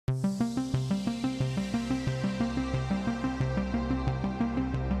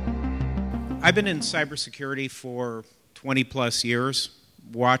I've been in cybersecurity for 20 plus years,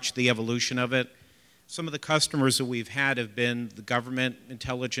 watched the evolution of it. Some of the customers that we've had have been the government,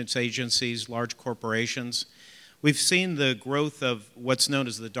 intelligence agencies, large corporations. We've seen the growth of what's known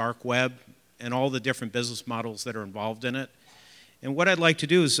as the dark web and all the different business models that are involved in it. And what I'd like to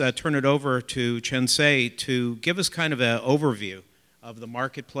do is turn it over to Chen Sei to give us kind of an overview of the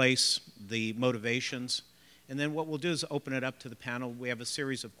marketplace, the motivations, and then what we'll do is open it up to the panel. We have a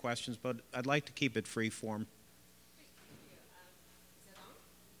series of questions, but I'd like to keep it free form.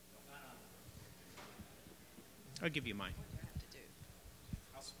 I'll give you mine.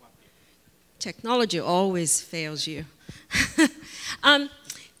 I'll swap you. Technology always fails you.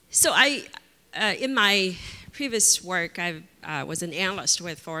 So in my previous work, I was an analyst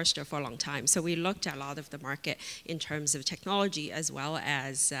with Forrester for a long time. So we looked at a lot of the market in terms of technology as well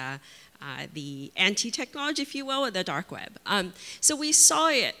as the anti-technology, if you will, the dark web. So we saw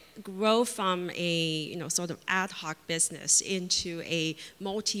it grow from a sort of ad hoc business into a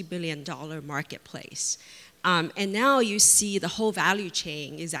multi-billion-dollar marketplace. And now you see the whole value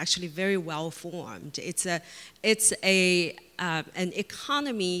chain is actually very well formed. It's an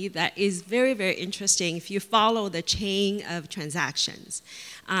economy that is very, very interesting if you follow the chain of transactions.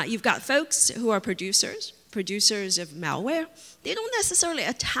 You've got folks who are producers of malware. They don't necessarily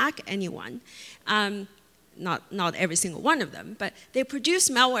attack anyone, not every single one of them, but they produce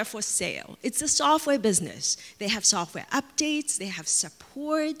malware for sale. It's a software business. They have software updates, they have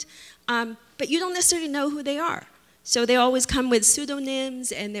support, but you don't necessarily know who they are. So they always come with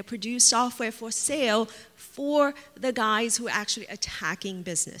pseudonyms and they produce software for sale for the guys who are actually attacking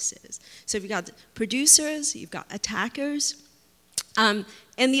businesses. So you've got producers, you've got attackers, and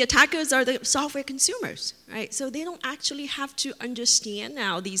the attackers are the software consumers, right? So they don't actually have to understand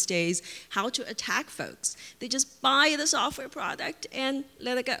now these days how to attack folks. They just buy the software product and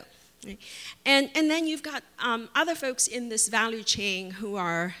let it go. Right? And then you've got other folks in this value chain who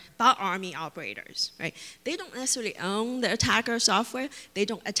are bot army operators, right? They don't necessarily own the attacker software. They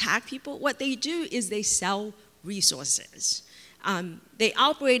don't attack people. What they do is they sell resources. They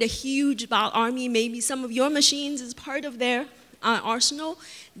operate a huge bot army. Maybe some of your machines is part of their arsenal.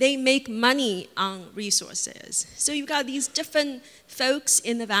 They make money on resources. So you've got these different folks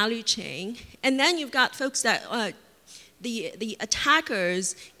in the value chain, and then you've got folks that the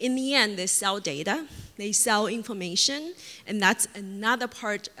attackers, in the end, they sell data, they sell information, and that's another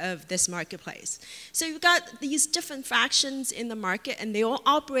part of this marketplace. So you've got these different fractions in the market, and they all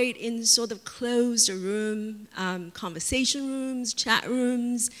operate in sort of closed room, conversation rooms, chat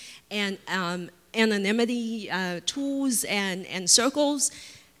rooms, and anonymity tools and circles.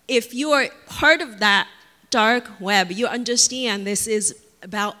 If you're part of that dark web, you understand this is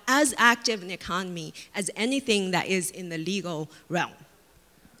about as active an economy as anything that is in the legal realm.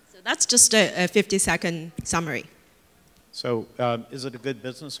 So that's just a 50-second summary. So is it a good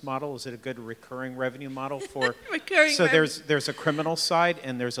business model? Is it a good recurring revenue model for? So there's a criminal side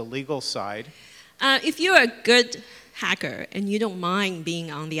and there's a legal side. If you're a good hacker and you don't mind being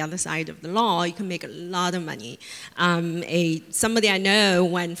on the other side of the law, you can make a lot of money. Somebody I know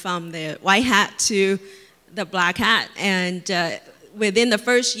went from the white hat to the black hat, and within the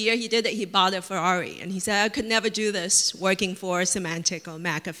first year he did it, he bought a Ferrari. And he said, I could never do this working for Symantec or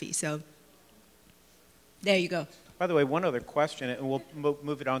McAfee. So there you go. By the way, one other question, and we'll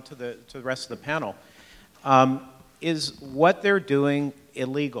move it on to the rest of the panel. Is what they're doing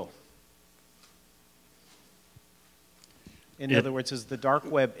illegal? In other words, is the dark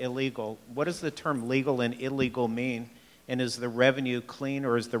web illegal? What does the term legal and illegal mean? And is the revenue clean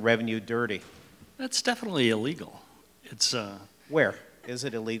or is the revenue dirty? That's definitely illegal. It's Where is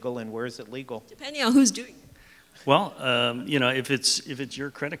it illegal and where is it legal? Depending on who's doing it. Well, if it's your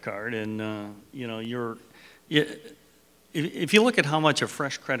credit card and if you look at how much a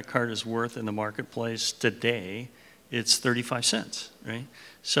fresh credit card is worth in the marketplace today, it's 35 cents, right?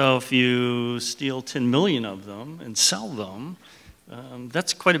 So if you steal 10 million of them and sell them,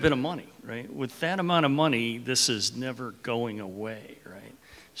 that's quite a bit of money, right? With that amount of money, this is never going away, right?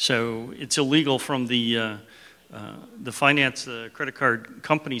 So it's illegal from the finance, credit card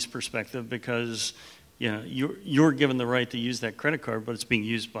company's perspective because you're given the right to use that credit card, but it's being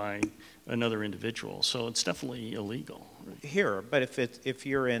used by another individual. So it's definitely illegal. Here, but if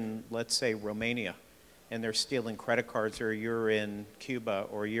you're in, let's say, Romania, and they're stealing credit cards, or you're in Cuba,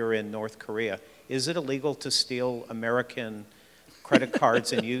 or you're in North Korea, is it illegal to steal American credit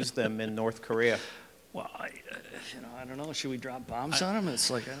cards and use them in North Korea? Well, I don't know. Should we drop bombs on them?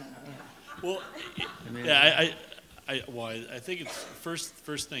 It's like, well, yeah, I think it's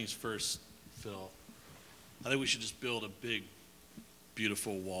first things first, Phil. I think we should just build a big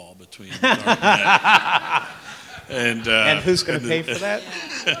beautiful wall between the dark net And who's going to pay for that?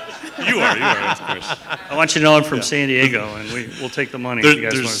 you are, of course. I want you to know I'm from San Diego, and we'll take the money if you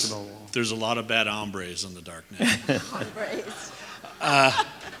guys want us to build a wall. There's a lot of bad hombres on the dark net.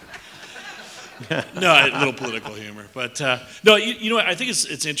 No, a little political humor, but no. You know what? I think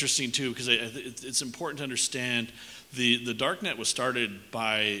it's interesting too, because it's important to understand the dark net was started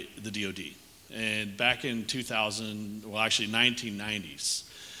by the DoD, and back in 2000, well, actually 1990s,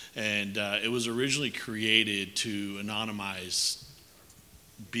 and it was originally created to anonymize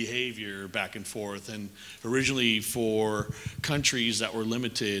behavior back and forth, and originally for countries that were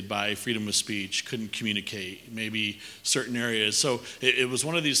limited by freedom of speech, couldn't communicate, maybe certain areas. So it was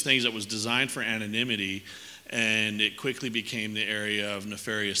one of these things that was designed for anonymity, and it quickly became the area of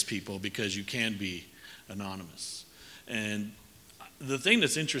nefarious people because you can be anonymous. And the thing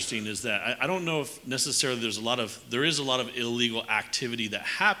that's interesting is that I don't know if necessarily there is a lot of illegal activity that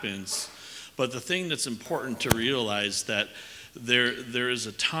happens, but the thing that's important to realize that there is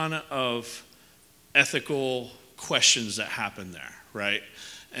a ton of ethical questions that happen there, right?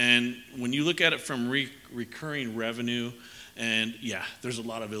 And when you look at it from recurring revenue, and yeah, there's a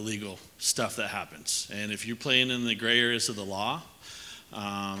lot of illegal stuff that happens. And if you're playing in the gray areas of the law,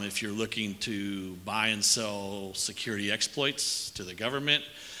 if you're looking to buy and sell security exploits to the government,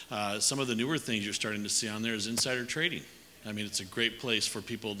 some of the newer things you're starting to see on there is insider trading. I mean, it's a great place for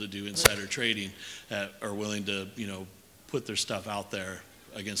people to do insider trading that are willing to, put their stuff out there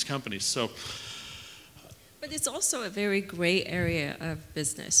against companies. So, but it's also a very gray area of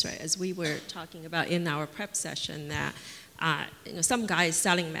business, right? As we were talking about in our prep session, that some guy is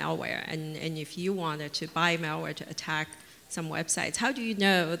selling malware, and if you wanted to buy malware to attack some websites, how do you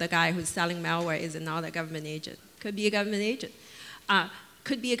know the guy who's selling malware is not a government agent? Could be a government agent.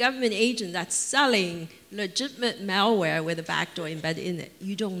 Could be a government agent that's selling legitimate malware with a backdoor embedded in it.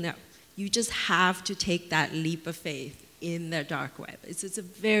 You don't know. You just have to take that leap of faith in the dark web. It's a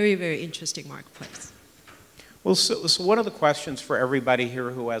very, very interesting marketplace. Well, so one of the questions for everybody here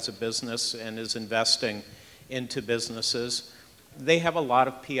who has a business and is investing into businesses, they have a lot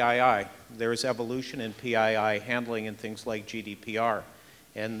of PII. There's evolution in PII handling in things like GDPR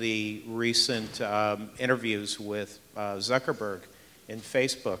and the recent interviews with Zuckerberg in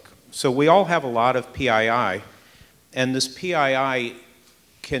Facebook. So we all have a lot of PII, and this PII,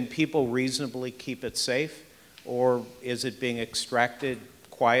 can people reasonably keep it safe, or is it being extracted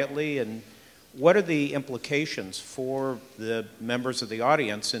quietly? And what are the implications for the members of the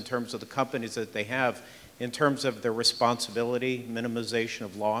audience in terms of the companies that they have, in terms of their responsibility, minimization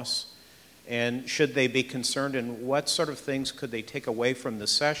of loss? And should they be concerned, and what sort of things could they take away from the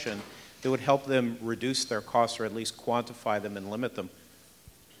session that would help them reduce their costs, or at least quantify them and limit them?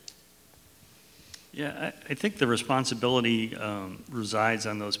 Yeah, I think the responsibility resides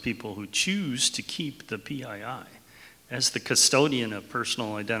on those people who choose to keep the PII. As the custodian of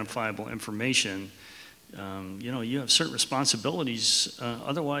personal identifiable information, you have certain responsibilities,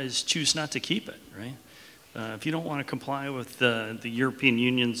 otherwise choose not to keep it, right? If you don't want to comply with the European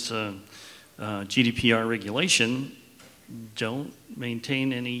Union's GDPR regulation, don't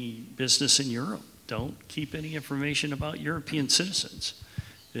maintain any business in Europe. Don't keep any information about European citizens.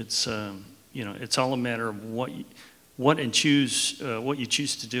 It's it's all a matter of what you choose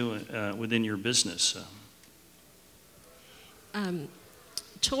to do within your business.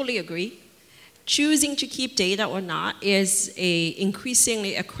 Totally agree. Choosing to keep data or not is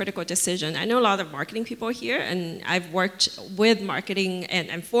increasingly a critical decision. I know a lot of marketing people here, and I've worked with marketing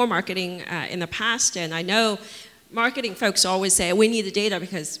and for marketing in the past, and I know marketing folks always say, we need the data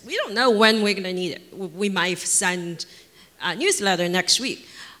because we don't know when we're going to need it. We might send a newsletter next week.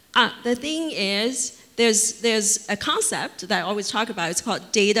 The thing is, there's a concept that I always talk about. It's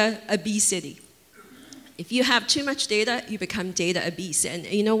called data obesity. If you have too much data, you become data obese. And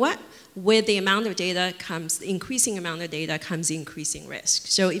you know what? With the amount of data comes, the increasing amount of data comes increasing risk.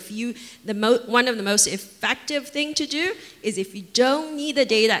 So if one of the most effective thing to do is, if you don't need the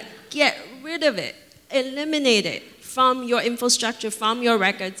data, get rid of it, eliminate it from your infrastructure, from your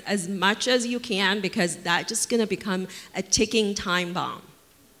records as much as you can, because that's just going to become a ticking time bomb.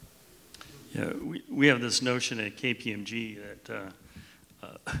 Yeah, we have this notion at KPMG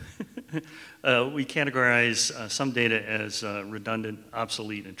that we categorize some data as redundant,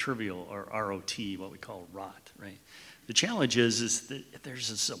 obsolete, and trivial, or ROT, what we call ROT, right? The challenge is that there's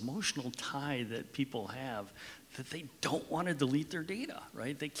this emotional tie that people have that they don't want to delete their data,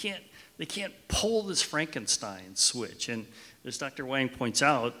 right? They can't pull this Frankenstein switch. And as Dr. Wang points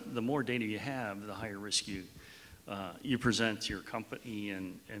out, the more data you have, the higher risk you you present to your company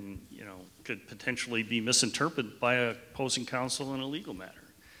and could potentially be misinterpreted by a opposing counsel in a legal matter.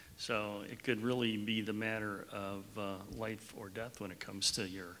 So it could really be the matter of life or death when it comes to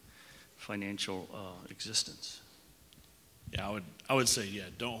your financial existence. Yeah, I would say, yeah,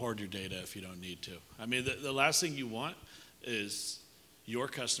 don't hoard your data if you don't need to. I mean, the last thing you want is your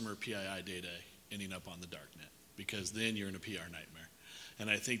customer PII data ending up on the darknet, because then you're in a PR nightmare. And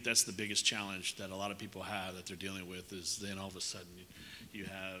I think that's the biggest challenge that a lot of people have that they're dealing with, is then all of a sudden you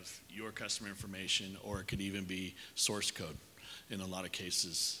have your customer information, or it could even be source code in a lot of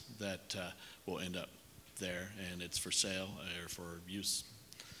cases that will end up there, and it's for sale or for use.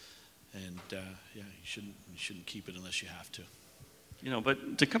 And yeah, you shouldn't keep it unless you have to.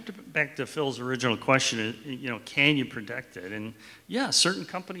 But to come back to Phil's original question, can you protect it? And yeah, certain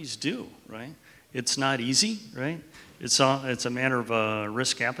companies do, right? It's not easy, right? It's a matter of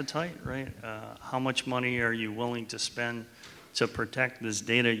risk appetite, right? How much money are you willing to spend to protect this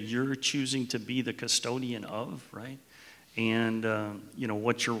data you're choosing to be the custodian of, right? And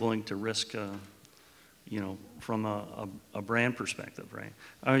what you're willing to risk, from a brand perspective, right?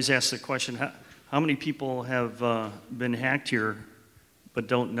 I always ask the question: how many people have been hacked here but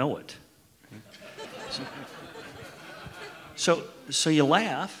don't know it? So you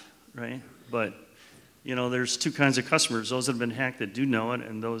laugh, right? But there's two kinds of customers: those that have been hacked that do know it,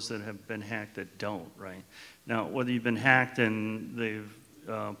 and those that have been hacked that don't, right? Now, whether you've been hacked and they've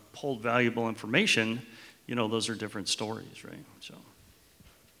pulled valuable information, those are different stories, right? So,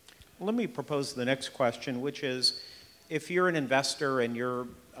 let me propose the next question, which is, if you're an investor and you're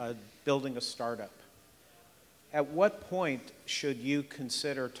building a startup, at what point should you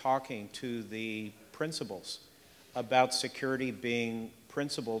consider talking to the principals about security being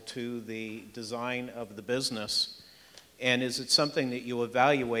principal to the design of the business? And is it something that you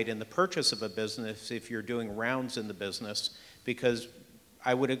evaluate in the purchase of a business if you're doing rounds in the business? Because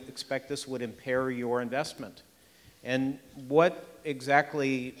I would expect this would impair your investment. And what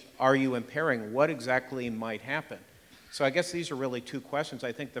exactly are you impairing? What exactly might happen? So I guess these are really two questions.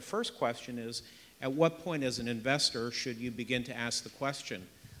 I think the first question is, at what point as an investor should you begin to ask the question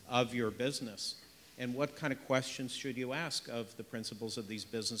of your business? And what kind of questions should you ask of the principals of these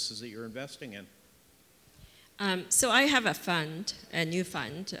businesses that you're investing in? So I have a new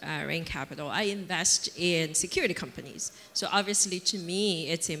fund, Rain Capital. I invest in security companies. So obviously, to me,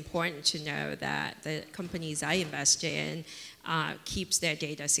 it's important to know that the companies I invest in keeps their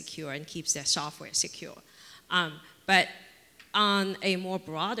data secure and keeps their software secure. But on a more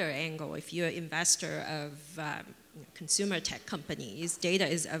broader angle, if you're an investor of consumer tech companies, data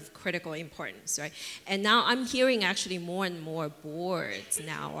is of critical importance, right? And now I'm hearing actually more and more boards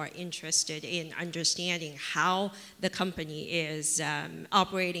now are interested in understanding how the company is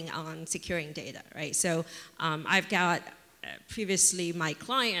operating on securing data, right? So I've got previously my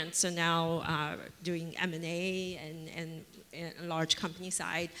clients are now doing M&A and large company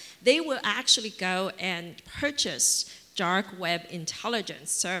side. They will actually go and purchase dark web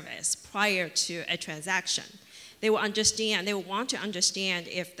intelligence service prior to a transaction. They will want to understand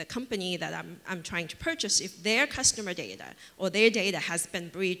if the company that I'm trying to purchase, if their customer data or their data has been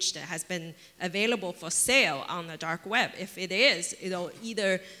breached, has been available for sale on the dark web. If it is,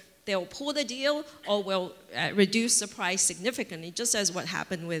 they'll pull the deal or will reduce the price significantly, just as what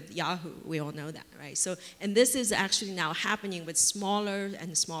happened with Yahoo. We all know that, right? So, and this is actually now happening with smaller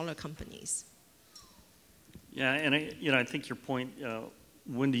and smaller companies. Yeah, and I think your point,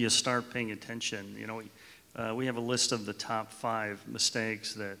 when do you start paying attention? We have a list of the top 5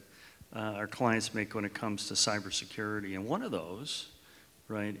 mistakes that our clients make when it comes to cybersecurity, and one of those,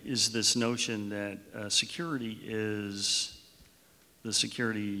 right, is this notion that security is the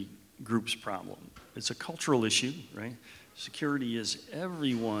security group's problem. It's a cultural issue, right? Security is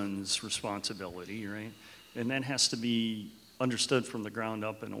everyone's responsibility, right? And that has to be understood from the ground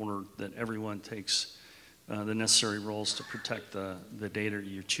up in order that everyone takes the necessary roles to protect the data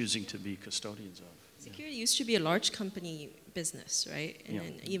you're choosing to be custodians of. Security used to be a large company business, right? And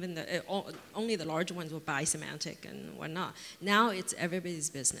then even only the large ones would buy Symantec and whatnot. Now it's everybody's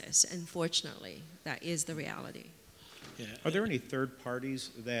business. Unfortunately, that is the reality. Yeah. Are there any third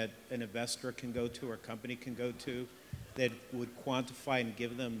parties that an investor can go to or a company can go to that would quantify and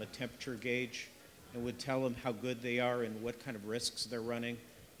give them a temperature gauge and would tell them how good they are and what kind of risks they're running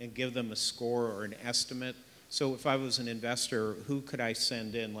and give them a score or an estimate? So if I was an investor, who could I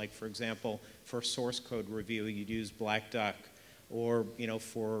send in? Like, for example, for source code review, you'd use Black Duck. Or,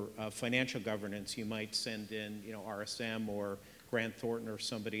 for financial governance, you might send in, RSM or Grant Thornton or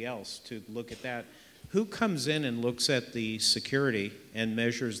somebody else to look at that. Who comes in and looks at the security and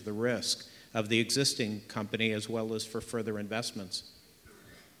measures the risk of the existing company as well as for further investments?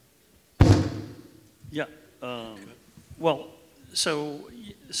 Yeah. Well, so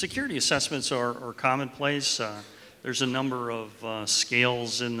security assessments are commonplace. There's a number of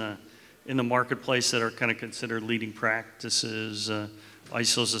scales in the marketplace that are kind of considered leading practices.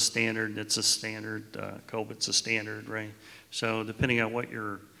 ISO's a standard, NIT's a standard, COBIT's a standard, right? So depending on what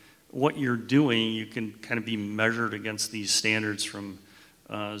you're doing, you can kind of be measured against these standards from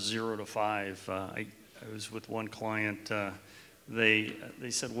 0 to 5. I was with one client. They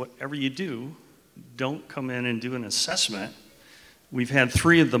said, whatever you do, don't come in and do an assessment. We've had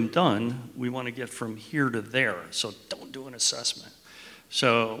 3 of them done. We want to get from here to there, so don't do an assessment.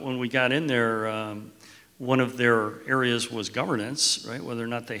 So when we got in there, one of their areas was governance, right? Whether or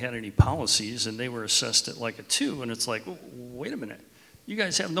not they had any policies, and they were assessed at like a 2, and it's like, wait a minute, you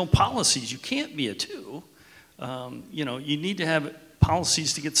guys have no policies. You can't be a 2. You need to have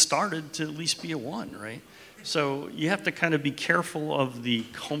policies to get started to at least be a 1, right? So you have to kind of be careful of the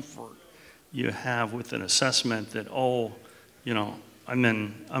comfort you have with an assessment that, I'm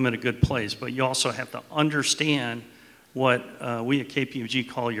in a good place. But you also have to understand what we at KPMG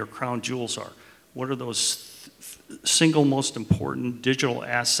call your crown jewels are. What are those single most important digital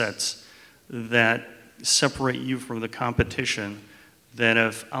assets that separate you from the competition that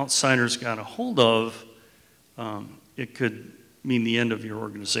if outsiders got a hold of, it could mean the end of your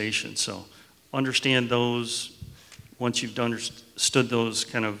organization. So understand those. Once you've understood those,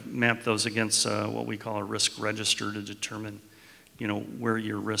 kind of map those against what we call a risk register to determine, where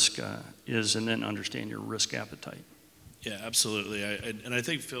your risk is, and then understand your risk appetite. Yeah, absolutely. And I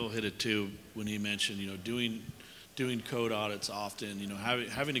think Phil hit it too when he mentioned, doing code audits often,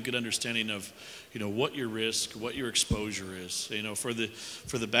 having a good understanding of, what your risk, what your exposure is. For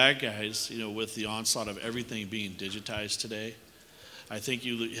the bad guys, with the onslaught of everything being digitized today, I think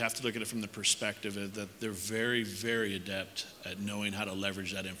you have to look at it from the perspective of that they're very, very adept at knowing how to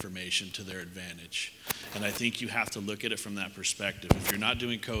leverage that information to their advantage. And I think you have to look at it from that perspective. If you're not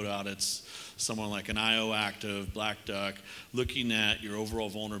doing code audits, someone like an IO Active, Black Duck, looking at your overall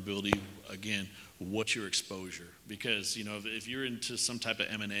vulnerability, again, what's your exposure? Because, if you're into some type of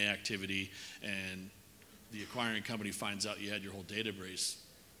M&A activity and the acquiring company finds out you had your whole database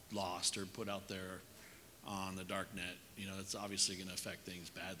lost or put out there on the dark net, it's obviously going to affect things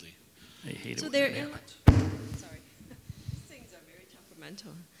badly. I hate So it there, when that happens. sorry, things are very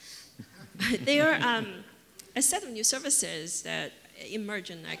temperamental. There are a set of new services that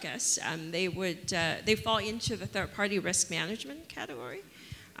emerging, I guess. They fall into the third-party risk management category.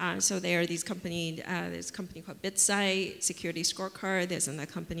 So there are there's a company called BitSight, Security Scorecard. There's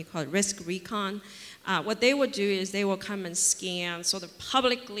another company called Risk Recon. What they will do is they will come and scan sort of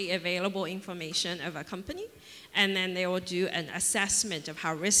publicly available information of a company, and then they will do an assessment of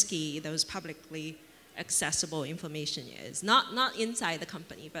how risky those publicly accessible information is. Not inside the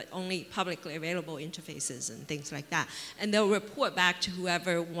company, but only publicly available interfaces and things like that. And they'll report back to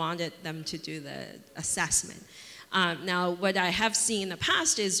whoever wanted them to do the assessment. Now, what I have seen in the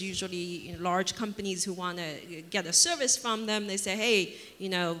past is usually large companies who want to get a service from them, they say, hey,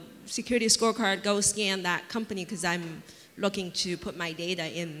 Security Scorecard, go scan that company because I'm looking to put my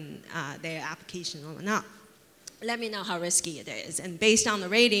data in their application or not. Let me know how risky it is. And based on the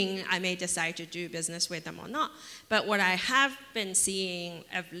rating, I may decide to do business with them or not. But what I have been seeing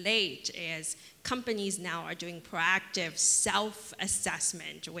of late is companies now are doing proactive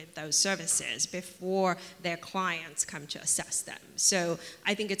self-assessment with those services before their clients come to assess them. So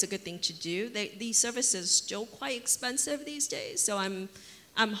I think it's a good thing to do. These services are still quite expensive these days, so I'm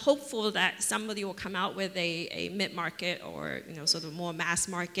hopeful that somebody will come out with a mid-market or sort of more mass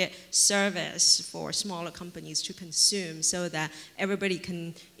market service for smaller companies to consume so that everybody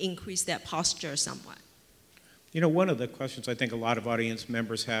can increase their posture somewhat. One of the questions I think a lot of audience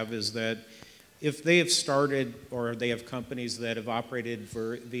members have is that if they have started or they have companies that have operated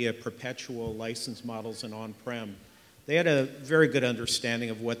via perpetual license models and on-prem, they had a very good understanding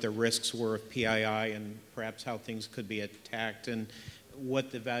of what the risks were of PII and perhaps how things could be attacked and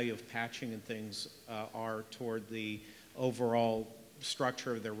what the value of patching and things are toward the overall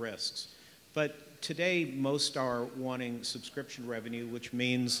structure of their risks. But today, most are wanting subscription revenue, which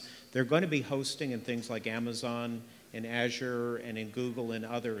means they're going to be hosting in things like Amazon and Azure and in Google and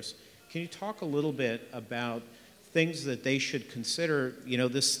others. Can you talk a little bit about things that they should consider?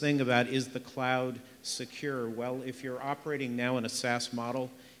 This thing about, is the cloud secure? Well, if you're operating now in a SaaS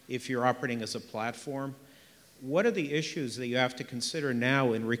model, if you're operating as a platform, what are the issues that you have to consider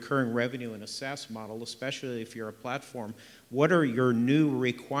now in recurring revenue in a SaaS model, especially if you're a platform? What are your new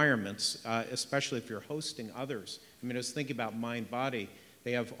requirements, especially if you're hosting others? I was thinking about Mindbody.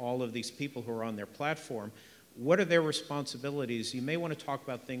 They have all of these people who are on their platform. What are their responsibilities? You may want to talk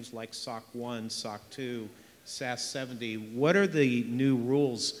about things like SOC 1, SOC 2, SAS 70. What are the new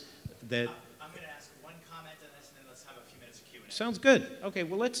rules that... I'm going to ask one comment on this, and then let's have a few minutes of Q&A. Sounds good. Okay,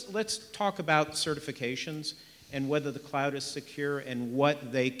 well, let's talk about certifications and whether the cloud is secure and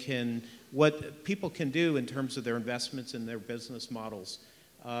what people can do in terms of their investments in their business models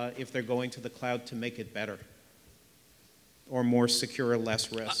if they're going to the cloud to make it better or more secure or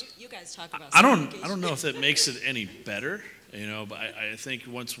less risk. You guys talk about I certification. don't know if that makes it any better, but I think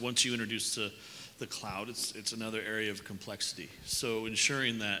once you introduce the cloud, it's another area of complexity. So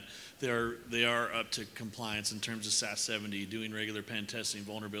ensuring that they are up to compliance in terms of SAS 70, doing regular pen testing,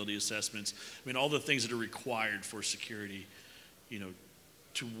 vulnerability assessments. I mean, all the things that are required for security,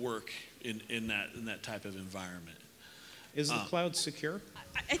 to work in that type of environment. Is the cloud secure?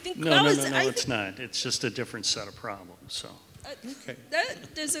 I think No, cloud no, is- no, no, I it's think- not. It's just a different set of problems, so. Okay.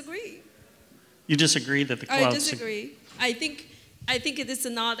 Disagree. You disagree that the I cloud... disagree. I think it is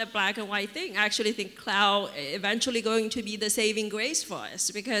not a black and white thing. I actually think cloud eventually going to be the saving grace for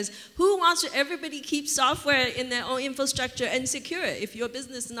us, because who wants everybody keep software in their own infrastructure and secure it if your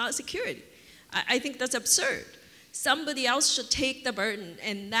business is not security? I think that's absurd. Somebody else should take the burden,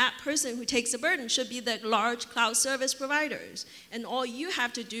 and that person who takes the burden should be the large cloud service providers. And all you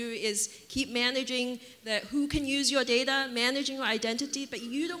have to do is keep managing who can use your data, managing your identity, but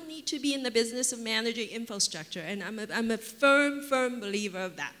you don't need to be in the business of managing infrastructure. And I'm a firm believer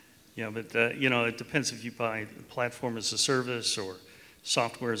of that. Yeah, but it depends if you buy platform as a service or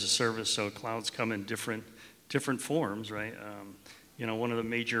software as a service. So clouds come in different forms, right? One of the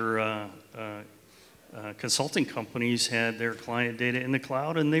major consulting companies had their client data in the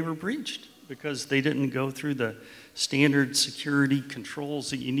cloud, and they were breached because they didn't go through the standard security controls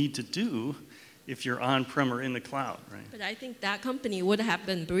that you need to do if you're on-prem or in the cloud, right? But I think that company would have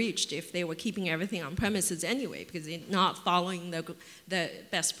been breached if they were keeping everything on premises anyway, because they're not following the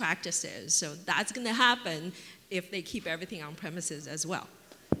best practices. So that's going to happen if they keep everything on premises as well.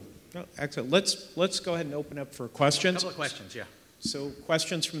 Oh, excellent. Let's go ahead and open up for questions. A couple of questions, yeah. So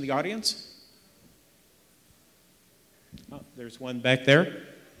questions from the audience? Oh, there's one back there.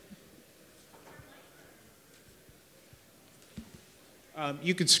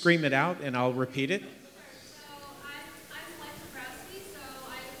 You could scream it out and I'll repeat it. So I'm Alexa Browski, so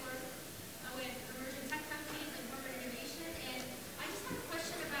I work with emerging tech companies and corporate innovation, and I just have a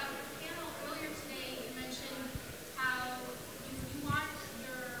question about the panel earlier today. You mentioned how you want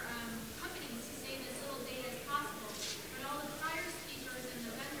your companies to save as little data as possible, but all the prior speakers and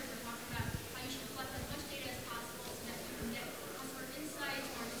the vendors are talking about how you should collect as much data as possible so that you can get customer insights,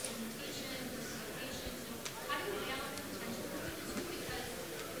 more segmentation, personalization. So how do you balance the potential between the two? Because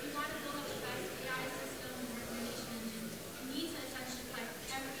if you want to build up the best AI system or recommendation engine, you need to essentially collect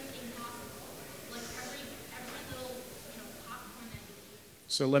everything possible, like every little popcorn that you eat.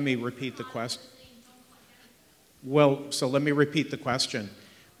 So let me repeat the question. Don't collect anything. Well, so let me repeat the question.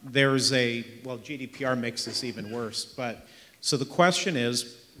 GDPR makes this even worse, but so the question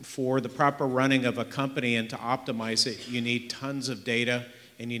is, for the proper running of a company and to optimize it, you need tons of data,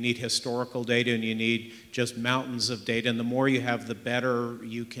 and you need historical data, and you need just mountains of data, and the more you have, the better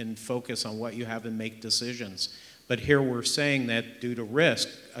you can focus on what you have and make decisions. But here we're saying that due to risk,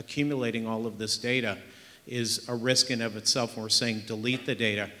 accumulating all of this data is a risk in of itself, and we're saying delete the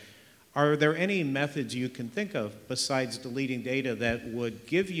data. Are there any methods you can think of besides deleting data that would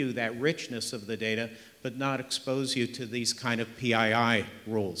give you that richness of the data but not expose you to these kind of PII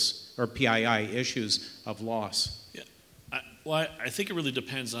rules or PII issues of loss? Yeah. I think it really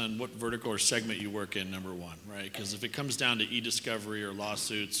depends on what vertical or segment you work in, number one, right? Because if it comes down to e-discovery or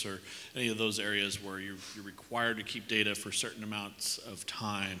lawsuits or any of those areas where you're required to keep data for certain amounts of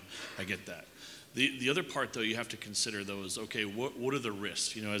time, I get that. The other part, though, you have to consider, though, is, okay, what are the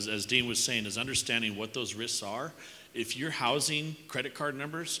risks? As Dean was saying, is understanding what those risks are. If you're housing credit card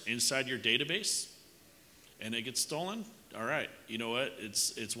numbers inside your database and it gets stolen, all right, you know what?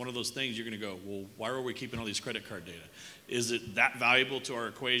 It's one of those things you're going to go, well, why are we keeping all these credit card data? Is it that valuable to our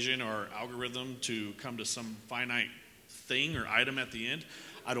equation or our algorithm to come to some finite thing or item at the end?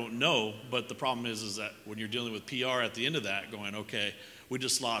 I don't know, but the problem is that when you're dealing with PR at the end of that, going, okay, we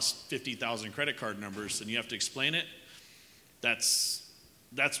just lost 50,000 credit card numbers and you have to explain it, that's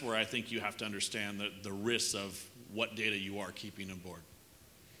where I think you have to understand the risks of what data you are keeping on board.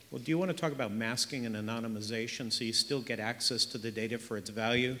 Well, do you want to talk about masking and anonymization so you still get access to the data for its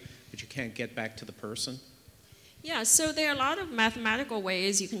value, but you can't get back to the person? Yeah, so there are a lot of mathematical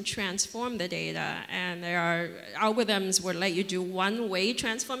ways you can transform the data, and there are algorithms where let you do one-way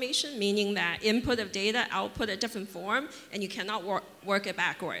transformation, meaning that input of data, output a different form, and you cannot work it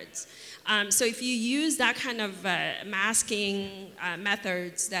backwards. So if you use that kind of masking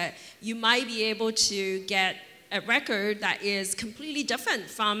methods, that you might be able to get a record that is completely different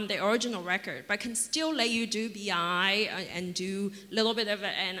from the original record, but can still let you do BI and do a little bit of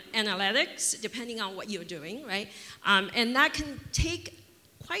analytics, depending on what you're doing, right? And that can take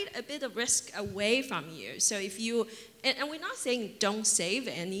quite a bit of risk away from you. So if you, and we're not saying don't save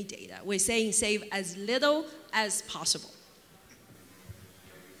any data, we're saying save as little as possible.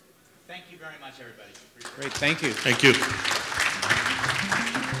 Thank you very much, everybody. Great, thank you. Thank you.